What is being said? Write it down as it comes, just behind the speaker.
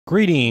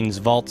Greetings,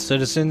 Vault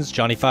citizens.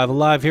 Johnny 5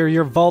 Alive here,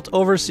 your Vault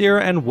Overseer,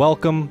 and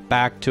welcome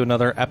back to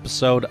another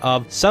episode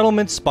of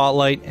Settlement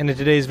Spotlight. And in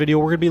today's video,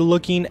 we're going to be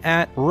looking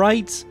at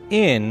Wright's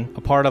Inn,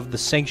 a part of the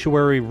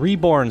Sanctuary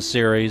Reborn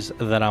series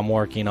that I'm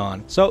working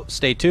on. So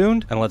stay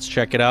tuned and let's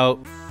check it out.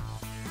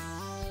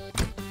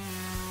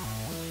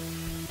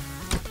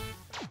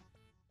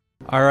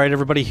 Alright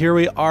everybody, here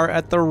we are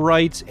at the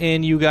Wright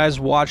Inn. You guys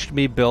watched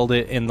me build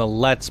it in the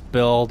Let's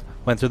Build,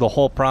 went through the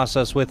whole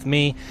process with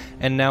me,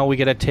 and now we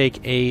get to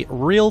take a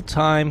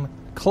real-time,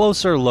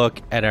 closer look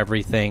at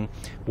everything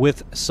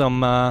with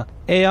some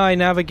AI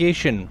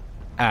navigation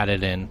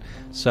added in.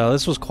 So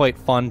this was quite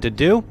fun to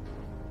do.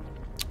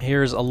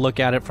 Here's a look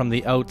at it from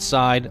the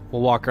outside.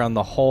 We'll walk around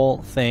the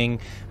whole thing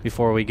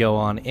before we go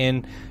on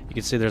in. You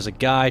can see there's a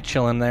guy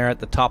chilling there at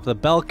the top of the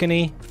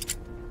balcony,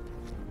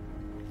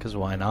 because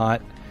why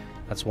not?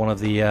 That's one of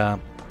the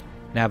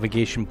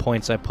navigation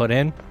points I put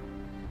in.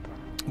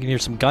 You can hear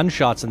some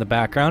gunshots in the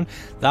background.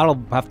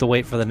 That'll have to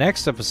wait for the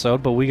next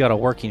episode, but we got a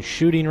working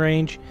shooting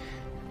range,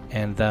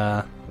 and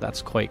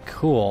that's quite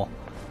cool.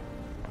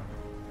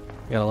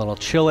 We got a little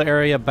chill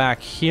area back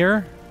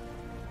here.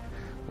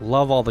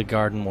 Love all the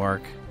garden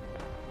work.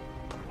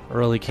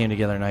 Really came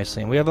together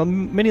nicely. And we have a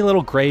mini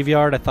little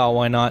graveyard. I thought,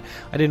 why not?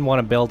 I didn't want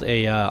to build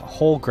a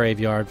whole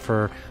graveyard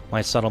for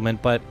my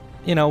settlement, but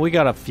you know, we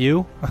got a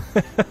few.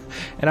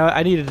 And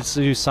I needed to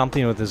do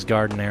something with this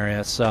garden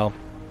area, so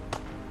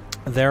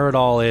there it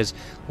all is.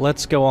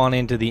 Let's go on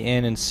into the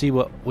inn and see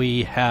what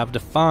we have to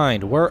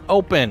find. We're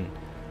open.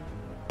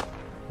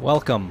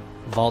 Welcome,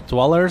 Vault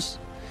Dwellers.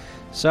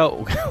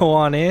 So, go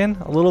on in.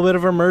 A little bit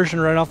of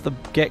immersion right off the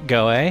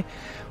get-go, eh?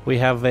 We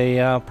have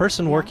a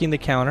person working the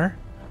counter.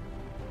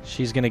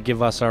 She's going to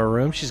give us our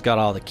room. She's got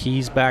all the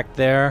keys back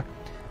there.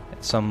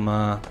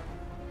 Some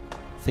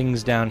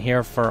things down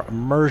here for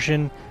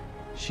immersion.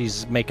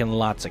 She's making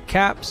lots of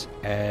caps,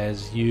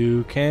 as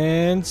you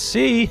can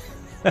see.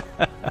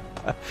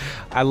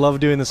 I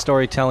love doing the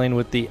storytelling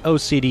with the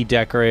OCD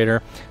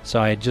decorator, so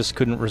I just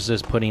couldn't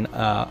resist putting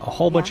a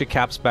whole bunch of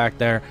caps back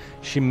there.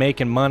 She's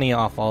making money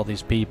off all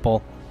these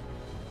people.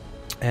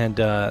 And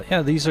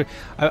yeah, these are...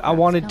 I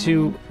wanted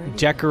to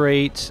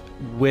decorate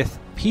with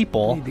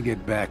people. I need to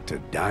get back to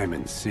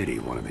Diamond City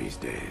one of these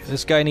days.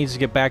 This guy needs to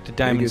get back to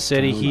Diamond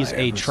City. He's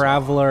a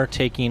traveler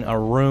taking a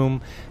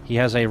room. He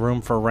has a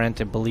room for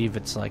rent. I believe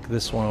it's like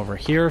this one over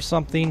here or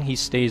something. He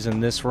stays in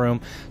this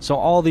room. So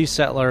all these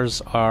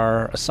settlers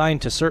are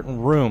assigned to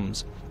certain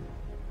rooms.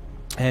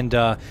 And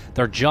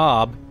their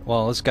job,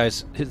 well, this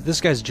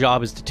guy's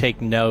job is to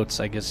take notes.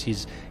 I guess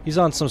he's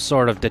on some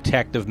sort of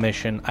detective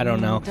mission. I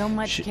don't know. Don't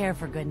much care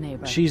for good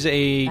neighbor. She's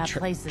a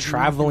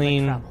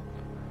traveling...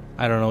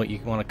 I don't know what you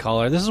want to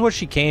call her. This is what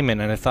she came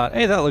in, and I thought,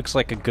 hey, that looks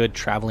like a good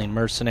traveling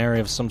mercenary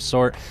of some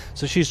sort.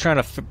 So she's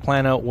trying to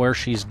plan out where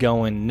she's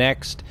going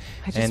next.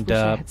 And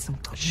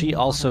she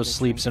also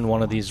sleeps in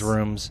one of these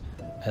rooms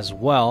as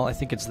well. I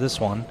think it's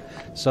this one.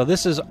 So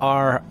this is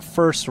our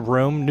first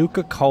room,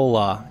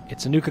 Nuka-Cola.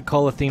 It's a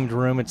Nuka-Cola themed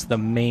room. It's the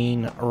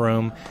main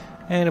room.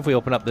 And if we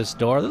open up this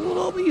door, there's a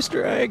little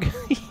Easter egg.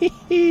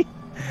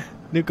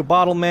 Nuka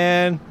Bottle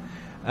Man.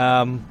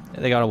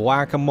 They got a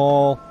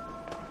whack-a-mole.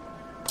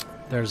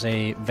 There's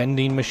a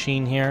vending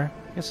machine here.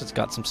 I guess it's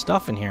got some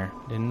stuff in here.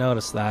 Didn't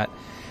notice that.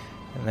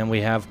 And then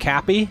we have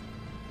Cappy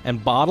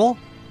and Bottle.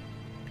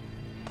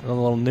 A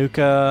little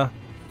Nuka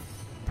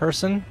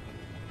person.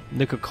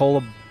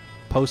 Nuka-Cola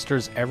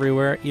posters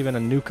everywhere. Even a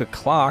Nuka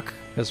clock,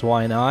 because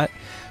why not?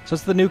 So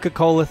it's the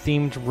Nuka-Cola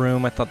themed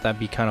room. I thought that'd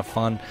be kind of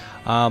fun.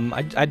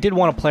 I did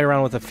want to play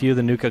around with a few of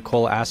the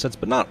Nuka-Cola assets,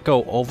 but not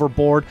go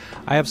overboard.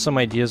 I have some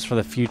ideas for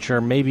the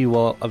future. Maybe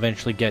we'll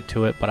eventually get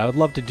to it, but I would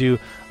love to do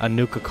a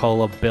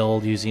Nuka-Cola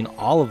build using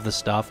all of the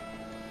stuff.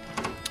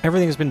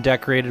 Everything's been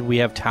decorated. We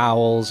have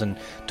towels and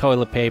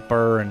toilet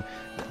paper and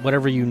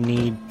whatever you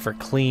need for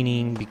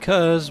cleaning,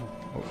 because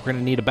we're going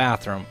to need a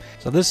bathroom.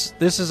 So this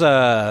is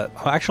a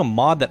actual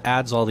mod that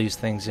adds all these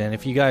things in.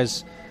 If you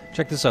guys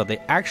check this out, they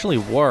actually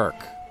work.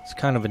 It's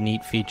kind of a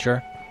neat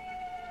feature.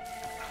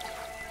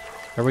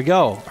 There we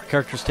go. Our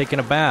character's taking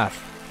a bath.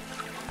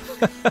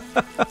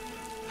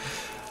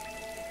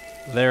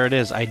 There it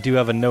is. I do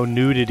have a no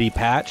nudity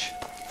patch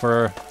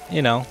for,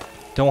 you know,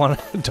 don't want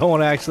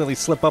to accidentally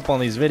slip up on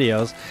these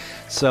videos.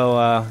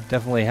 So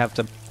definitely have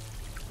to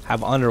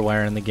have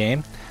underwear in the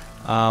game.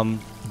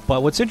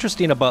 But what's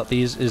interesting about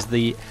these is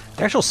the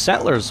actual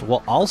settlers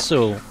will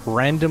also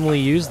randomly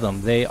use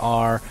them. They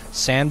are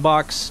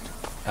sandboxed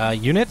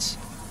units,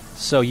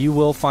 so you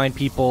will find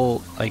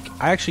people, like,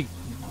 I actually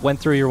went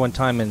through here one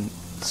time and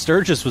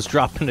Sturgis was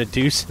dropping a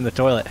deuce in the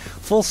toilet.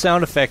 Full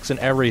sound effects and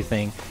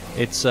everything.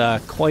 It's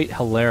quite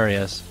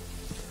hilarious.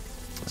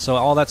 So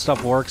all that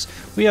stuff works.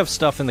 We have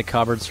stuff in the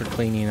cupboards for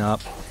cleaning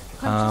up.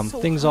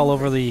 Things all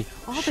over the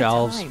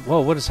shelves.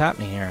 Whoa, what is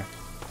happening here?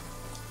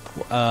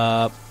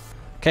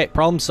 Okay,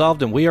 problem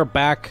solved, and we are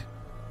back.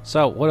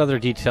 So, what other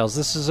details?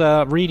 This is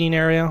a reading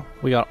area.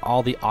 We got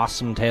all the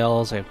awesome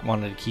tales. I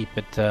wanted to keep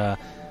it...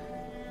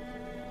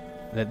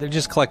 they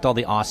just collect all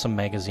the awesome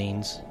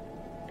magazines.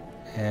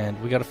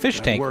 And we got a fish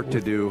tank. Work to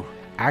do.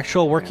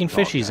 actual working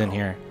fishies in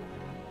here.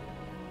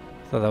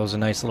 Thought that was a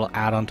nice little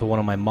add-on to one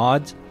of my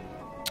mods.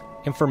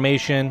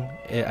 Information.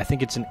 I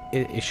think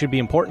it should be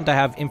important to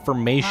have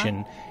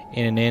information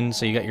in an inn.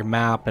 So you got your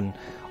map and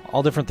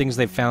all different things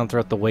they found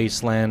throughout the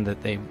wasteland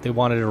that they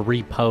wanted to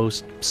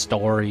repost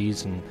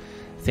stories and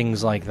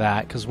things like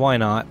that. Because why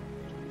not?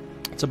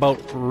 It's about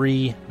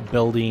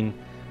rebuilding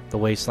the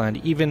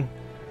wasteland. Even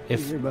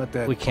if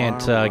we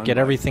can't get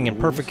everything in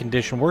perfect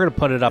condition, we're going to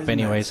put it up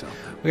anyways.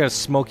 We got a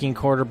smoking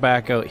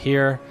quarterback out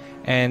here.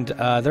 And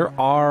there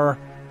are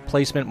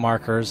placement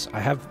markers.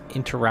 I have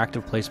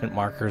interactive placement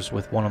markers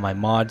with one of my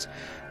mods.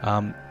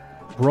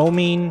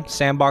 Roaming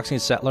sandboxing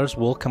settlers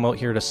will come out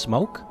here to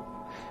smoke,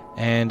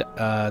 and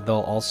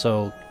they'll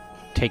also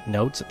take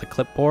notes at the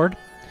clipboard.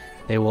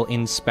 They will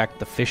inspect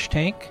the fish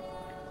tank.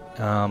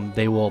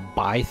 They will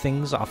buy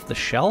things off the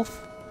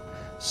shelf.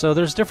 So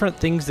there's different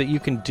things that you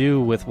can do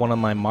with one of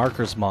my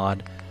markers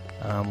mod.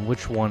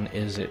 Which one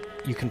is it?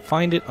 You can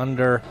find it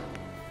under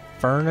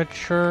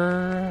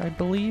furniture, I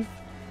believe,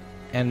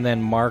 and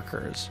then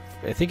markers.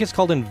 I think it's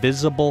called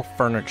Invisible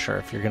Furniture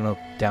if you're going to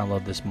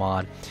download this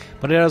mod.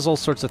 But it has all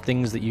sorts of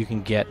things that you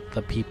can get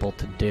the people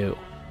to do.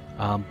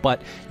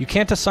 But you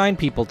can't assign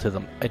people to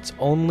them. It's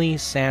only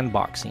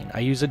sandboxing. I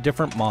use a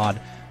different mod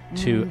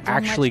to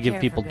actually give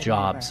people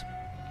jobs.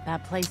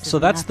 That place so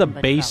that's the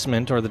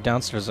basement, or the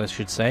downstairs, I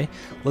should say.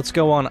 Let's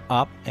go on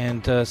up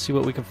and see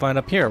what we can find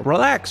up here.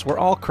 Relax, we're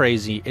all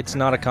crazy. It's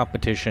not a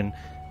competition,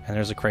 and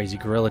there's a crazy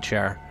gorilla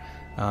chair.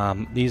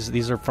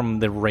 These are from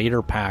the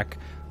Raider pack.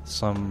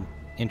 Some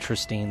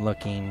interesting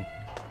looking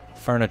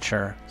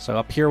furniture. So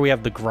up here we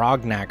have the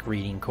Grognak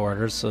reading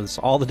quarters. So it's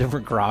all the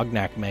different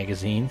Grognak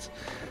magazines.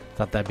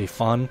 Thought that'd be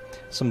fun.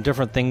 Some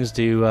different things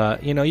to,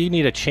 you know, you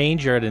need a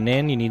change. You're at an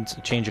inn. You need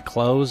a change of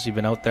clothes. You've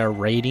been out there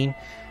raiding.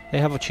 They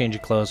have a change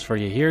of clothes for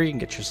you here. You can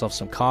get yourself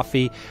some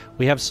coffee.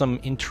 We have some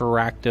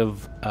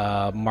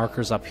interactive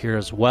markers up here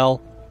as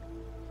well.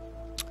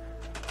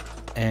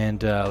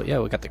 And yeah,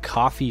 we got the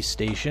coffee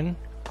station.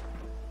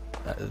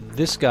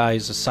 This guy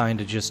is assigned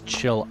to just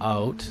chill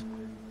out.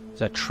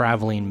 He's a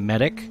traveling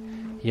medic.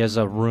 He has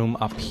a room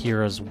up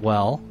here as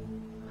well.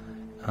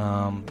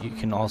 You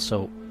can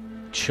also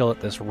chill at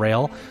this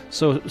rail.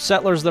 So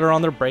settlers that are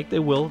on their break, they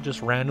will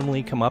just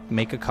randomly come up,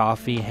 make a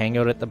coffee, hang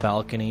out at the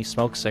balcony,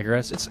 smoke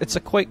cigarettes. It's a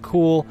quite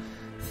cool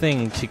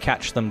thing to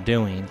catch them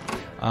doing.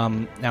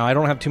 Now, I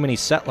don't have too many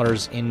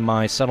settlers in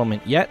my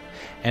settlement yet,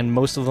 and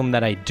most of them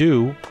that I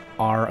do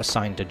are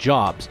assigned to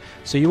jobs.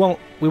 So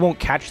we won't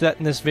catch that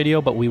in this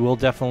video, but we will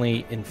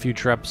definitely in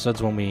future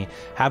episodes when we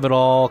have it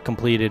all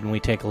completed and we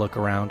take a look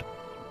around.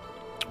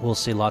 We'll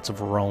see lots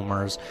of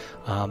roamers.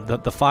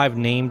 The 5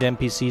 named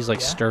NPCs like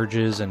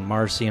Sturges and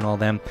Marcy and all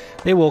them,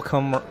 they will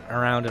come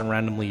around and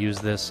randomly use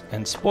this.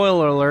 And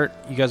spoiler alert,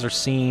 you guys are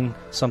seeing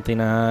something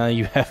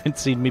you haven't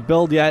seen me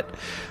build yet.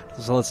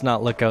 So let's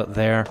not look out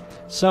there.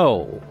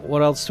 So,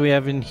 what else do we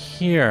have in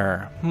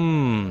here?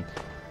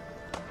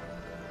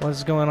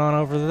 What's going on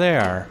over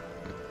there?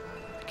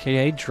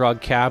 Okay,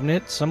 drug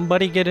cabinet.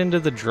 Somebody get into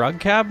the drug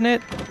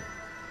cabinet?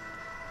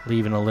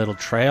 Leaving a little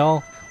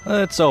trail.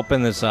 Let's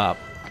open this up.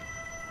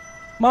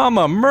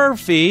 Mama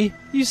Murphy,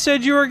 you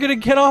said you were going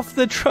to get off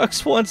the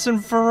drugs once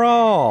and for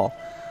all.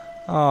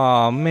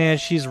 Oh man,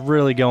 she's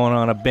really going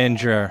on a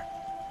binger.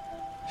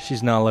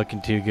 She's not looking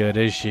too good,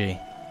 is she?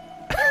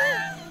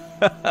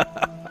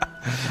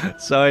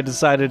 So I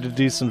decided to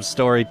do some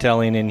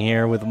storytelling in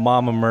here with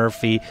Mama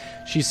Murphy.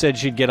 She said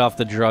she'd get off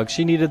the drugs.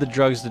 She needed the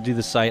drugs to do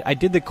the site. I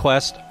did the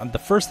quest. The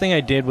first thing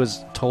I did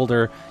was told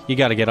her, you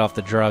got to get off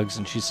the drugs.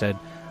 And she said,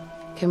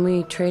 can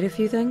we trade a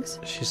few things?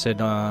 She said,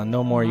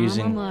 no more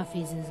using... Mama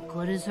Murphy's as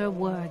good as her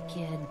word,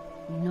 kid.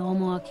 No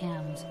more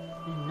chems.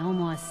 And no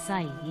more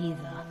sight,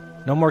 either.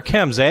 No more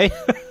chems, eh?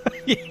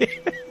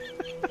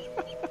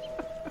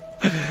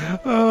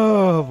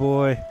 Oh,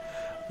 boy.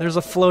 There's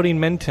a floating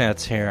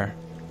Mentats here.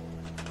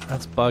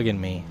 That's bugging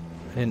me.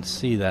 I didn't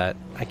see that.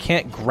 I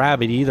can't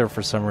grab it either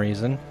for some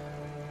reason.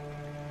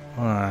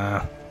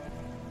 Oh.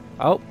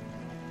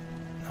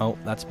 Oh,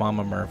 that's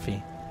Mama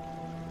Murphy.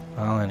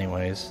 Well,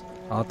 anyways,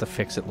 I'll have to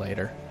fix it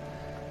later.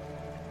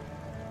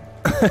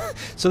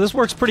 So this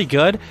works pretty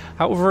good.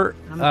 However,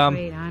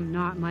 I'm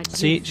not much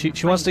see,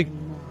 she wants to...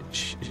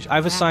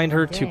 I've assigned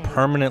her to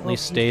permanently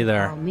stay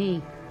there.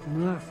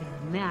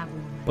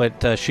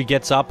 But she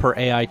gets up, her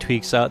AI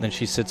tweaks out, and then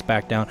she sits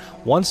back down.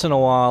 Once in a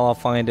while, I'll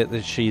find it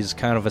that she's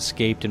kind of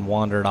escaped and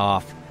wandered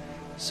off.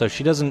 So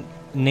she doesn't...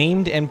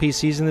 Named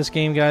NPCs in this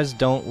game, guys,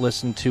 don't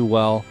listen too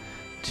well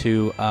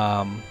to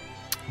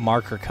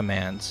marker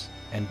commands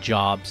and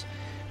jobs.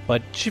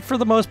 But she, for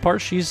the most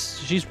part,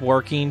 she's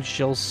working.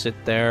 She'll sit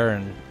there,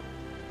 and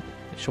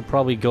she'll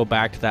probably go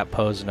back to that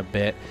pose in a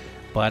bit.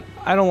 But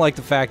I don't like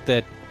the fact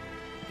that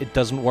it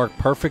doesn't work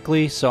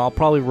perfectly, so I'll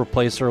probably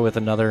replace her with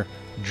another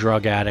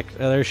drug addict.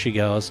 Oh, there she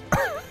goes.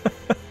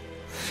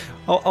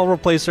 I'll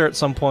replace her at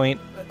some point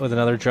with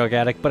another drug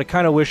addict, but I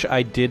kind of wish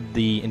I did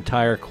the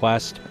entire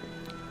quest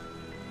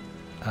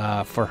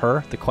for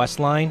her, the quest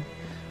line.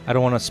 I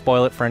don't want to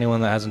spoil it for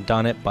anyone that hasn't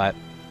done it, but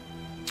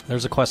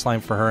there's a quest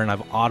line for her, and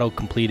I've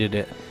auto-completed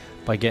it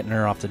by getting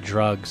her off the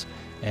drugs.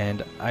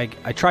 And I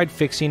tried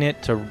fixing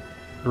it to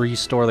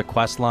restore the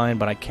quest line,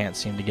 but I can't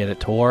seem to get it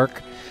to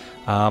work.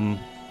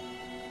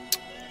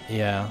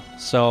 Yeah,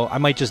 so I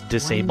might just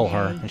disable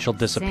her and she'll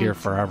disappear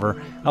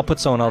forever. I'll put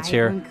someone else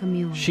here.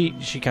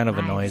 She kind of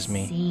annoys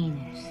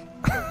me.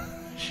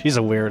 She's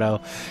a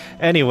weirdo.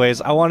 Anyways,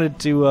 I wanted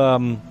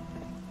to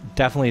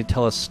definitely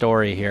tell a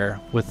story here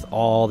with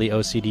all the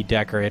OCD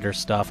decorator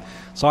stuff.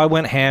 So I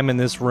went ham in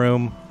this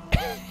room.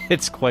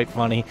 It's quite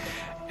funny.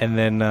 And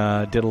then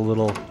did a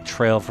little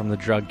trail from the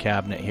drug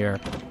cabinet here.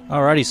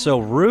 Alrighty, so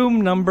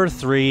room number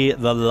 3,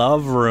 the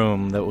love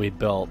room that we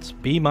built.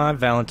 Be my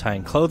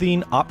Valentine.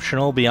 Clothing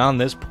optional beyond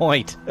this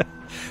point.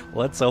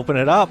 Let's open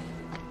it up.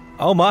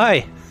 Oh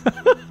my!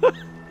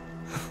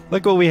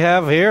 Look what we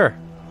have here.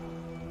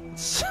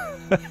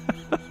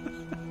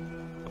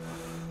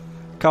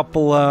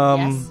 Couple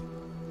Yes.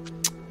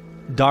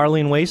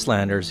 darling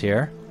wastelanders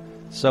here.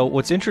 So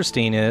what's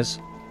interesting is...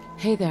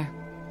 Hey there.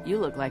 You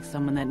look like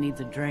someone that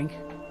needs a drink.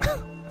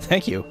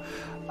 Thank you.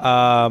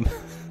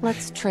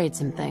 Let's trade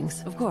some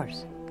things. Of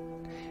course.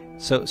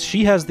 So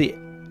she has the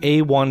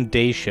A1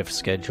 day shift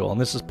schedule, and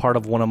this is part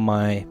of one of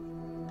my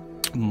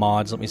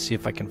mods. Let me see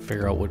if I can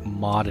figure out what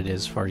mod it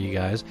is for you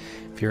guys,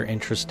 if you're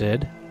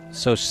interested.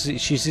 So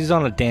she's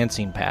on a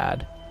dancing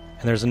pad,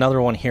 and there's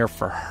another one here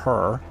for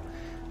her,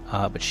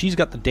 but she's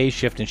got the day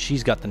shift and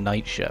she's got the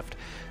night shift.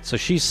 So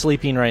she's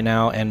sleeping right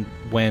now, and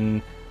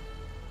when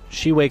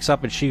she wakes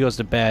up and she goes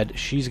to bed,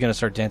 she's going to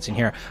start dancing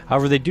here.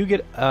 However, they do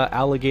get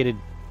allocated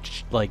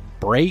like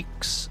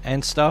breaks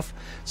and stuff.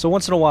 So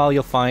once in a while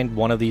you'll find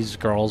one of these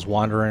girls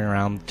wandering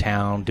around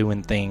town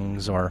doing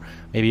things, or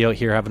maybe out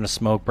here having a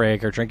smoke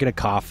break or drinking a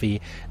coffee.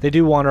 They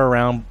do wander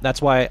around.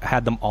 That's why I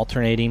had them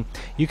alternating.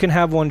 You can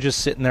have one just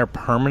sitting there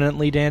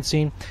permanently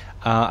dancing.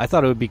 I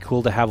thought it would be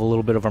cool to have a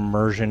little bit of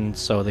immersion,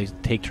 so they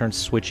take turns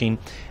switching.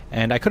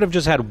 And I could have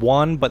just had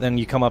one, but then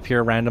you come up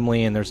here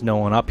randomly and there's no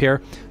one up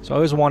here. So I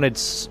always wanted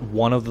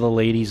one of the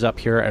ladies up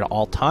here at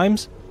all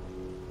times.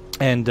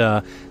 And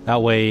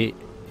that way,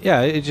 yeah,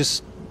 it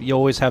just, you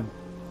always have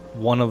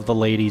one of the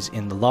ladies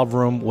in the love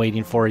room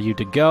waiting for you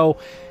to go.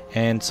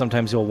 And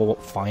sometimes you'll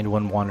find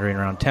one wandering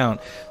around town.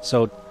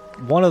 So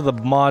one of the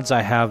mods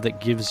I have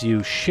that gives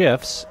you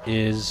shifts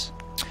is,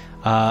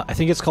 I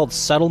think it's called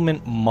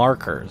Settlement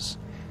Markers.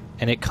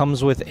 And it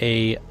comes with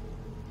a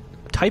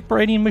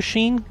typewriting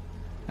machine.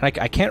 And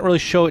I can't really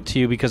show it to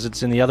you because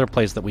it's in the other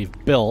place that we've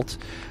built,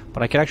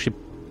 but I can actually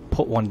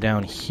put one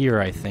down here,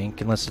 I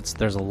think, unless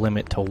there's a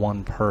limit to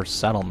one per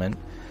settlement.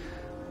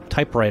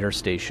 Typewriter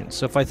station.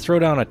 So if I throw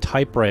down a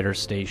typewriter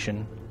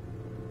station,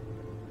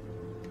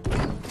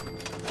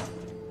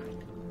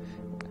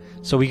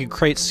 so we can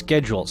create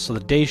schedules. So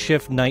the day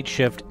shift, night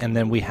shift, and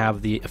then we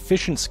have the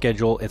efficient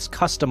schedule. It's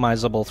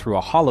customizable through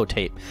a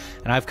holotape,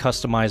 and I've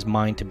customized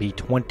mine to be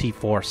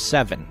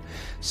 24/7.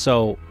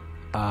 So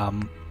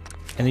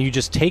and then you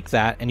just take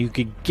that and you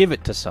could give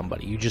it to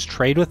somebody. You just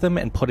trade with them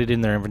and put it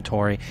in their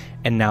inventory,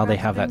 and now they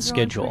have that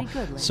schedule.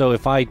 So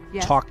if I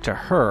talk to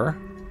her,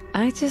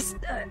 I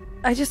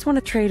just want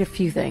to trade a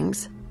few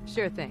things.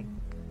 Sure thing.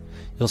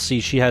 you'll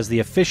see she has the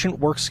efficient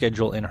work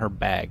schedule in her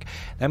bag.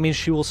 That means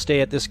she will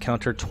stay at this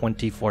counter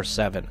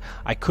 24/7.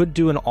 I could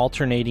do an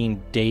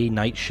alternating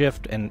day-night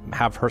shift and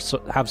have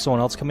someone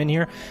else come in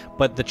here,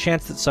 but the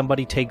chance that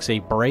somebody takes a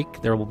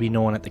break, there will be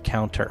no one at the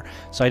counter.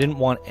 So I didn't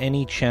want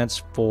any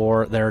chance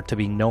for there to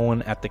be no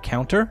one at the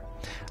counter.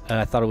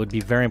 I thought it would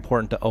be very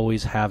important to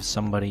always have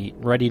somebody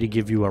ready to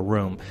give you a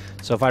room.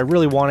 So if I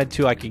really wanted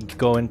to, I could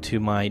go into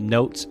my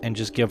notes and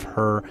just give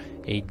her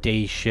a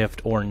day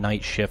shift or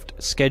night shift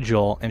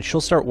schedule, and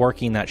she'll start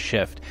working that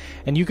shift.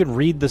 And you can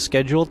read the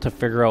schedule to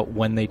figure out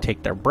when they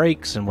take their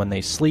breaks and when they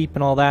sleep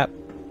and all that.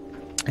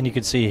 And you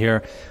can see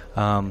here,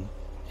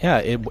 yeah,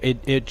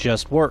 it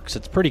just works.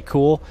 It's pretty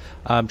cool.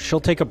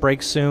 She'll take a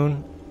break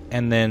soon,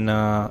 and then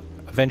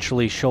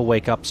eventually she'll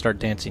wake up, start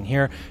dancing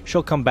here.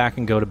 She'll come back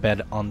and go to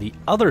bed on the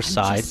other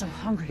side. So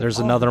There's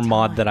another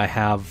mod that I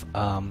have,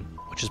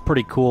 which is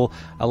pretty cool.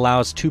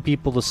 Allows 2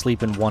 people to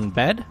sleep in one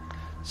bed.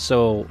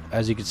 So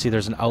as you can see,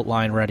 there's an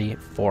outline ready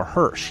for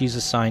her. She's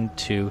assigned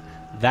to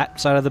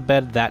that side of the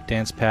bed, that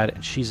dance pad,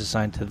 and she's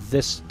assigned to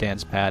this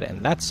dance pad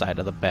and that side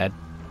of the bed.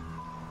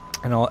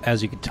 And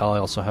as you can tell, I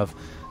also have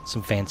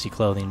some fancy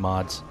clothing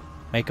mods.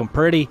 Make them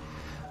pretty.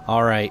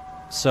 All right.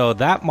 So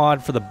that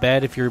mod for the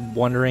bed, if you're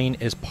wondering,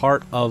 is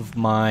part of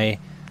my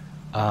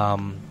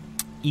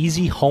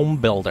Easy Home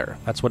Builder.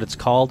 That's what it's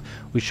called.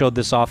 We showed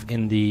this off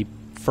in the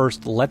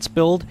first Let's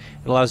Build.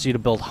 It allows you to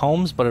build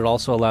homes, but it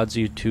also allows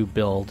you to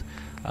build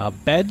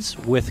beds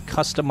with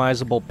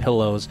customizable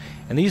pillows.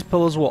 And these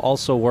pillows will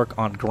also work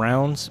on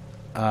grounds.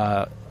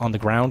 On the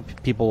ground,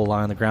 people will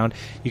lie on the ground.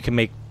 You can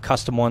make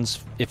custom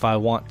ones. If I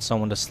want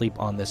someone to sleep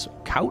on this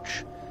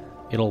couch,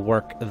 it'll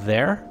work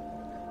there.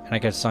 And I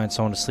can assign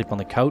someone to sleep on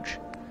the couch.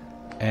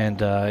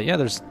 And yeah,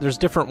 there's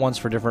different ones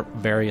for different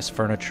various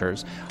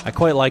furnitures. I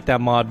quite like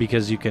that mod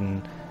because you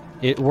can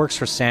It works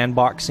for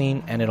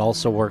sandboxing, and it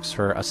also works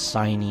for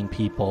assigning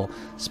people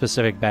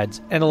specific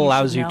beds. And it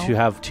allows you to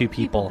have 2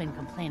 people. People have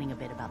been complaining a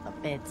bit about the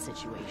bed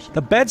situation.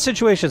 The bed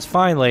situation's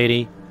fine,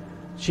 lady.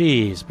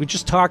 Jeez, we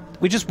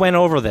just went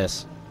over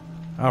this.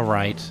 All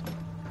right.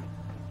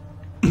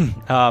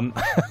 I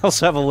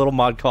also have a little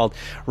mod called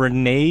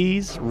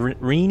Renee's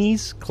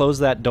Close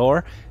That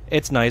Door.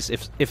 It's nice.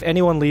 If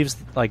anyone leaves,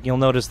 like, you'll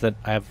notice that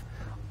I have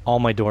all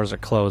my doors are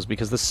closed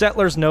because the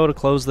settlers know to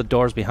close the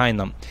doors behind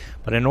them.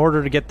 But in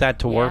order to get that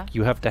to work,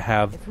 you have to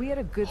have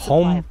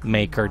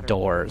homemaker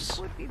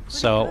doors.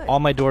 So all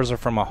my doors are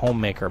from a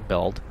homemaker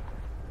build.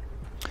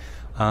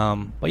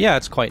 But yeah,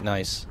 it's quite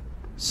nice.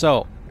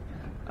 So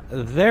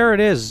there it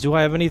is. Do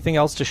I have anything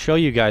else to show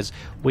you guys?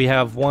 We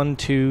have 1,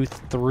 2,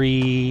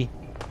 3...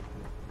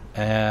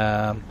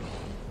 3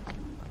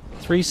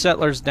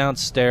 settlers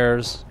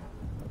downstairs,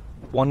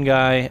 1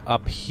 guy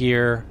up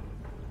here,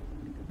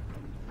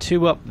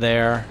 2 up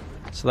there,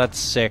 so that's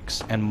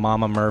 6, and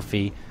Mama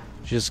Murphy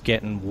just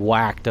getting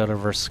whacked out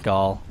of her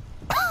skull.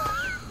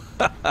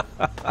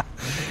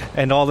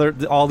 And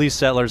all these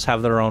settlers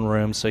have their own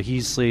rooms, so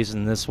he sleeps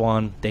in this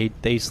one,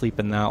 they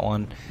sleep in that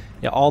one.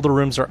 Yeah, all the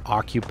rooms are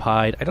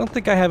occupied. I don't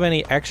think I have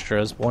any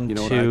extras. 1, You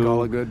know 2, what I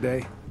call a good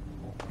day?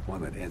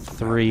 One that ends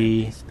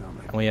 3,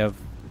 and we have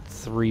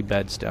 3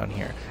 beds down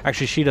here.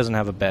 Actually, she doesn't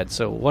have a bed,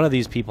 so one of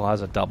these people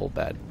has a double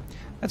bed.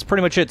 That's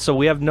pretty much it. So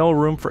we have no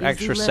room for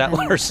extra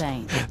settlers.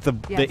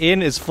 The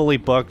inn is fully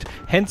booked,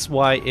 hence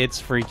why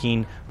it's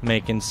freaking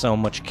making so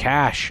much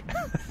cash.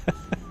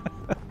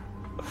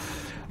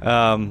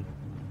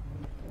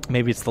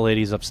 Maybe it's the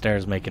ladies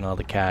upstairs making all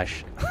the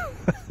cash.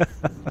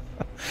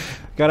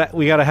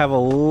 We gotta have a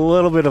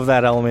little bit of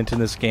that element in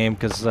this game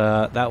because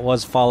that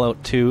was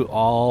Fallout 2.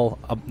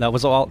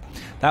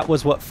 That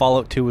was what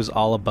Fallout 2 was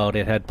all about.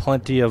 It had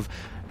plenty of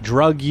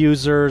drug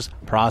users,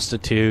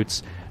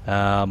 prostitutes,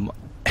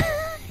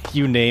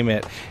 you name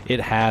it.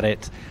 It had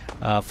it.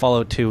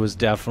 Fallout 2 was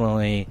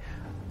definitely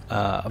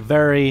a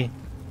very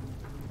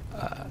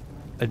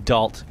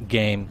adult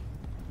game.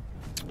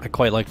 I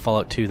quite like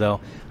Fallout 2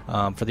 though,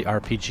 for the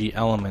RPG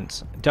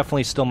elements.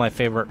 Definitely still my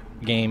favorite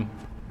game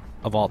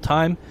of all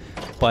time,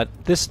 but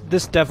this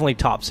definitely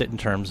tops it in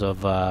terms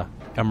of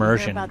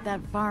immersion. About that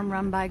farm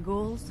run by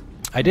ghouls?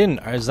 I didn't.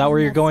 Is that where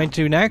you're going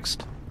to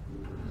next?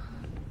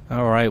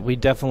 All right, we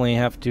definitely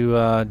have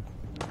to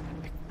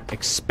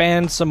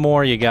expand some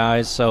more, you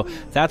guys. So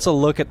that's a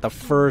look at the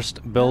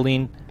first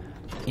building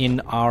in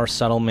our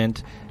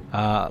settlement.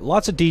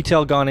 Lots of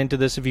detail gone into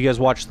this. If you guys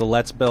watched the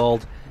Let's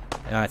Build,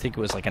 I think it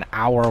was like an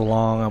hour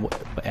long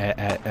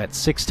at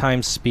 6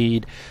 times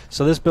speed.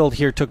 So this build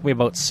here took me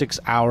about 6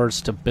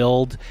 hours to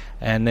build,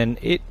 and then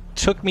it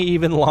took me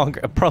even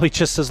longer, probably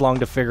just as long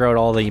to figure out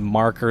all the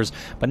markers.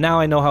 But now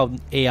I know how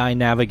AI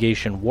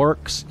navigation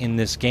works in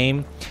this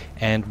game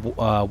and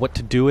what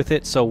to do with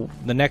it. So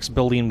the next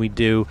building we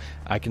do,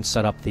 I can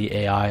set up the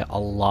AI a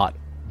lot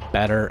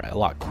better, a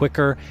lot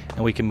quicker,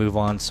 and we can move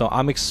on. So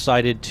I'm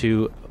excited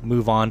to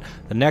move on.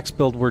 The next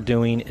build we're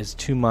doing is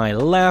to my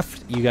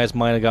left. You guys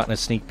might have gotten a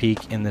sneak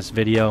peek in this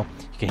video.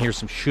 You can hear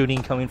some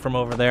shooting coming from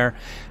over there.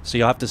 So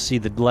you'll have to see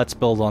the Let's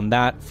Build on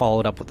that,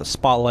 followed up with the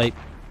spotlight.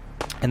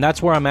 And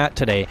that's where I'm at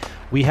today.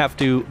 We have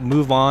to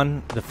move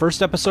on. The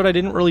first episode I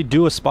didn't really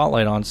do a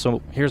spotlight on,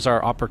 so here's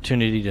our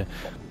opportunity to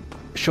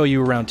show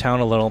you around town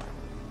a little.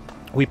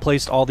 We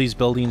placed all these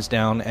buildings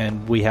down,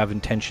 and we have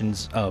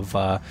intentions of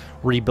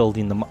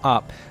rebuilding them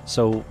up.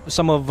 So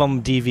some of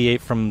them deviate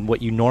from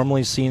what you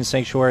normally see in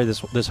Sanctuary.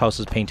 This house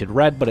is painted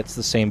red, but it's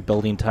the same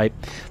building type.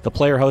 The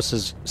player house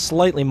is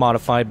slightly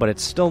modified, but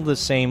it's still the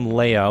same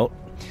layout.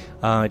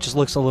 It just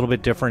looks a little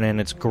bit different, and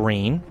it's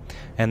green.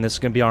 And this is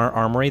going to be our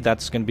armory.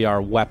 That's going to be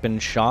our weapon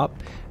shop.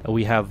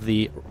 We have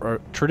the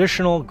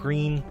traditional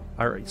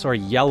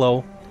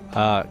yellow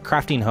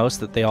crafting house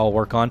that they all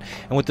work on.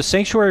 And with the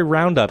Sanctuary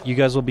Roundup, you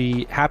guys will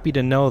be happy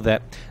to know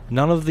that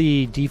none of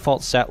the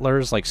default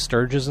settlers, like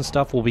Sturges and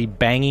stuff, will be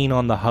banging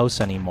on the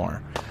house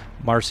anymore.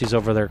 Marcy's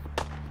over there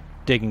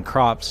digging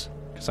crops,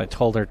 because I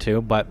told her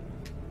to, but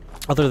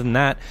other than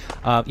that,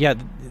 yeah,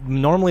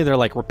 normally they're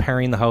like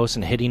repairing the house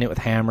and hitting it with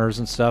hammers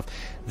and stuff.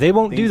 They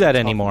won't do that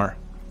anymore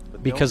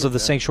because of the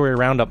Sanctuary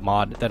Roundup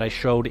mod that I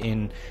showed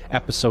in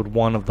episode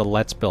 1 of the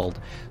Let's Build.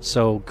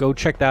 So go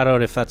check that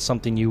out if that's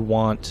something you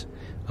want.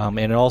 And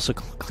it also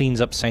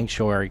cleans up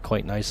Sanctuary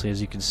quite nicely.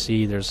 As you can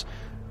see, there's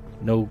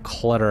no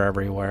clutter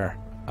everywhere.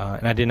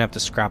 And I didn't have to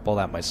scrap all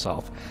that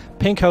myself.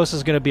 Pink House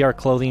is going to be our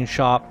clothing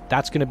shop.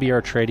 That's going to be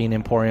our trading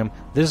emporium.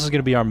 This is going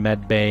to be our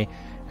med bay.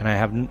 And I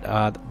have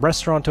the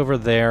restaurant over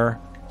there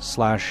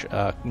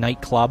 /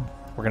 nightclub.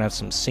 We're going to have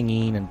some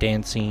singing and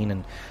dancing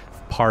and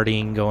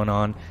partying going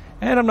on.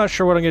 And I'm not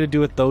sure what I'm going to do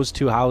with those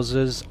 2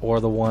 houses or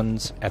the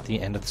ones at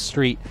the end of the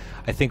street.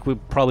 I think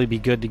we'd probably be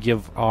good to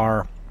give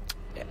our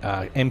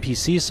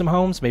NPCs some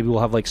homes. Maybe we'll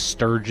have like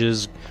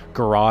Sturge's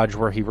garage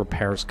where he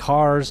repairs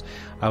cars.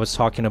 I was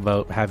talking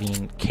about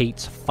having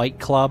Kate's Fight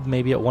Club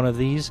maybe at one of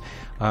these,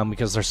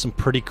 because there's some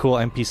pretty cool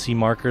NPC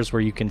markers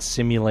where you can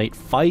simulate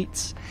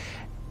fights,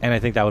 and I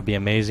think that would be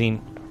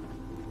amazing.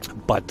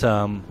 But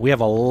we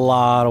have a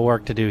lot of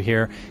work to do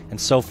here, and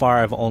so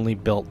far I've only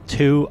built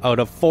 2 out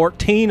of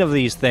 14 of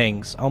these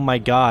things. Oh my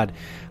god.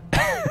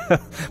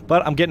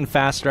 But I'm getting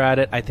faster at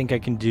it. I think I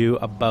can do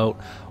about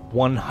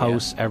 1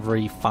 house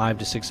every 5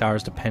 to 6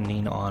 hours,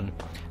 depending on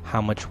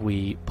how much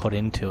we put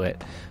into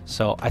it.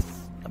 So I'm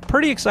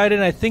pretty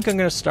excited. I think I'm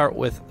going to start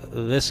with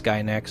this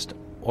guy next,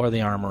 or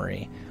the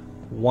armory.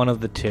 One of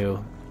the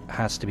two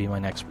has to be my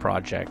next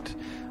project.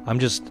 I'm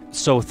just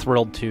so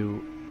thrilled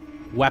to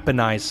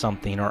weaponize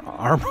something or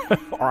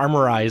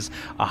armorize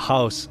a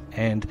house,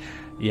 and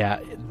yeah,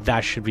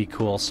 that should be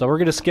cool. So we're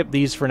gonna skip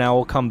these for now.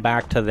 We'll come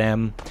back to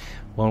them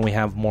when we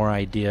have more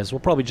ideas. We'll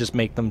probably just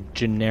make them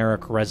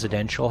generic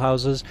residential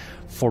houses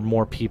for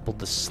more people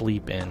to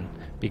sleep in,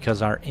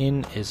 because our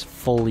inn is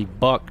fully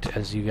booked,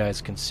 as you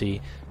guys can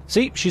see.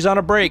 See, she's on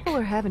a break. People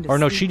are having to Or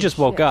no, sleep she in just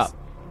woke shifts. up.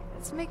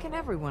 It's making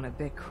everyone a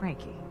bit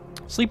cranky.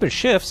 Sleep in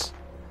shifts?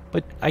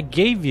 But I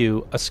gave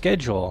you a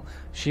schedule.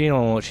 She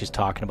don't know what she's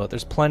talking about.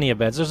 There's plenty of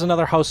beds. There's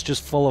another house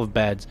just full of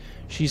beds.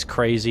 She's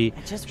crazy.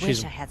 I just She's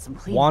wish I had some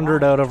clean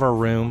wandered water. out of her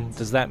room.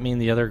 Does that mean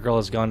the other girl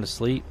has gone to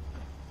sleep?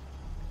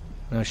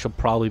 No, she'll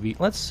probably be...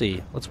 Let's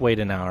see. Let's wait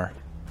an hour.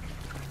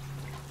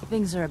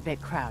 Things are a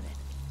bit crowded.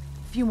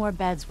 A few more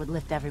beds would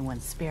lift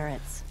everyone's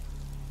spirits.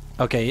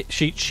 Okay,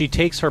 she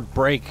takes her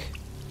break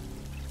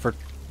for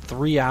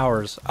 3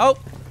 hours. Oh!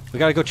 We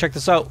gotta go check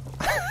this out.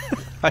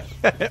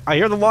 I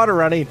hear the water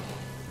running.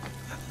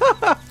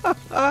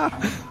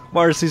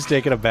 Marcy's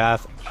taking a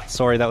bath.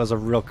 Sorry, that was a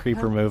real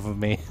creeper move of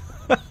me.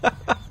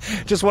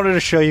 Just wanted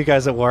to show you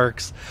guys it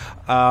works.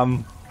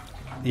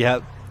 Yeah,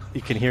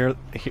 you can hear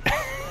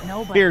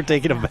her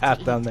taking a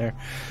bath down there.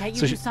 Can't you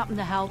So do something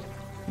to help?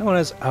 no one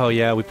has... Oh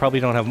yeah, we probably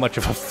don't have much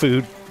of a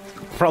food.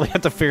 Probably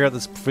have to figure out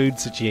this food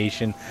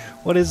situation.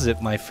 What is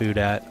it, my food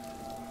at?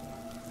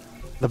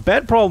 The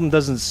bed problem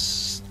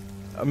doesn't...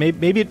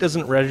 Maybe it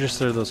doesn't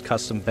register those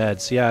custom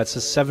beds. Yeah, it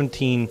says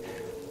 17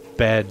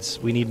 beds.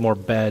 We need more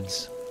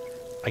beds.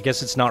 I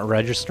guess it's not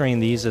registering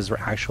these as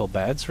actual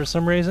beds for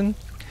some reason.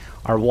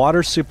 Our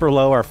water's super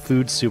low, our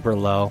food's super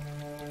low.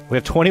 We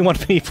have 21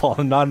 people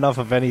and not enough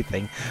of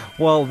anything.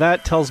 Well,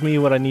 that tells me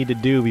what I need to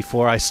do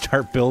before I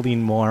start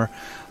building more.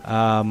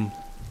 I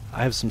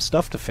have some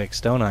stuff to fix,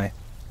 don't I?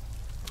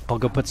 I'll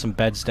go put some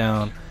beds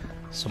down,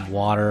 some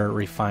water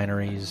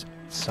refineries,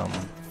 some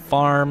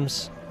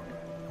farms,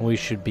 and we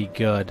should be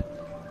good.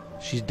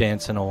 She's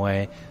dancing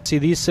away. See,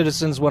 these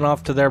citizens went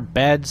off to their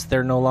beds.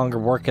 They're no longer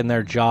working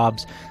their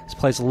jobs. This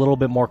place is a little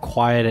bit more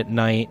quiet at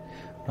night,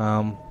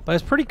 but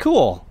it's pretty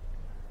cool.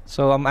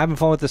 So I'm having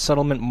fun with the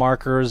settlement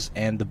markers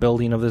and the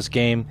building of this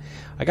game.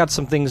 I got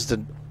some things to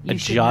You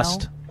should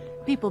adjust, know.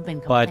 People have been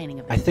but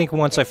complaining about I think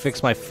once I beds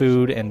fix my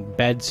food and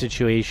bed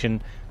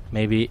situation,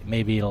 maybe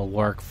it'll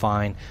work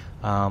fine.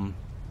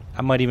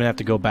 I might even have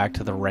to go back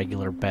to the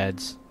regular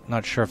beds.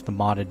 Not sure if the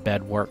modded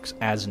bed works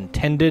as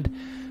intended,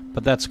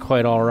 but that's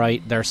quite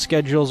alright. Their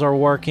schedules are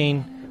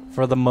working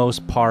for the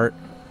most part,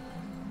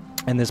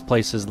 and this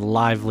place is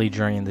lively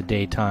during the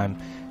daytime,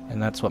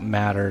 and that's what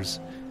matters.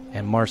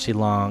 And Marcy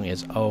Long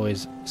is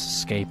always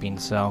escaping,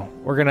 so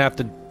we're going to have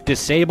to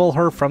disable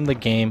her from the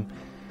game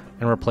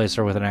and replace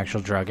her with an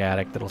actual drug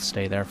addict that'll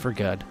stay there for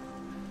good.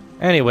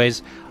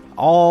 Anyways,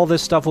 all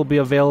this stuff will be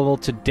available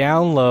to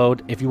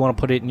download if you want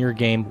to put it in your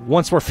game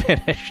once we're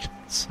finished.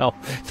 So,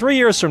 3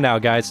 years from now,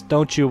 guys,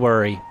 don't you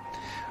worry.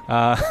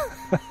 We're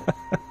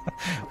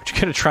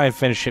going to try and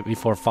finish it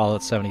before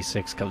Fallout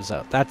 76 comes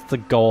out. That's the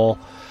goal,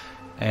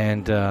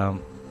 and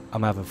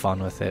I'm having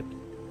fun with it.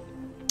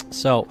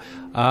 So,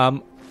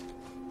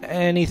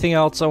 anything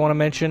else I want to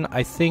mention?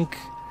 I think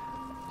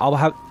I'll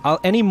have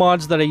any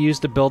mods that I use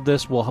to build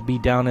this will be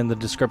down in the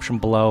description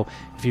below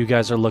if you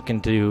guys are looking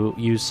to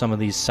use some of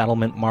these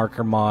settlement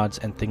marker mods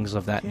and things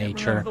of that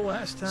nature. The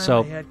last time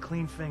So I had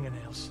clean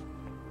fingernails.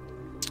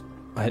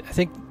 I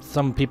think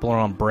some people are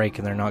on break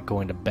and they're not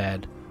going to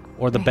bed,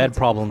 or the I hate bed to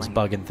problem's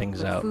complain, bugging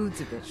things but out.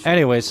 food's a bit short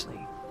Anyways,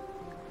 lately.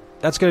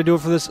 that's going to do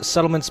it for this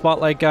Settlement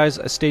Spotlight, guys.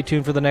 Stay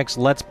tuned for the next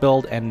Let's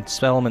Build and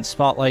Settlement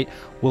Spotlight.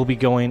 We'll be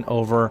going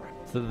over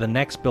the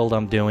next build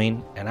I'm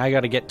doing, and I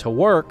got to get to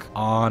work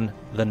on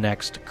the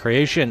next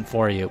creation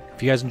for you.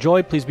 If you guys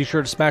enjoyed, please be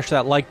sure to smash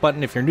that like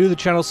button. If you're new to the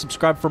channel,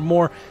 subscribe for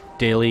more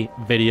daily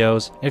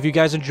videos. And if you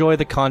guys enjoy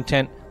the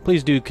content,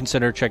 please do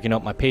consider checking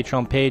out my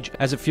Patreon page,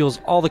 as it fuels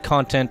all the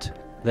content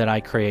that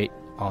I create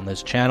on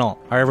this channel.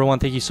 All right, everyone,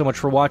 thank you so much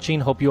for watching.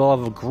 Hope you all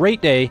have a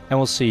great day, and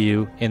we'll see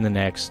you in the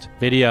next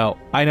video.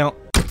 Bye now.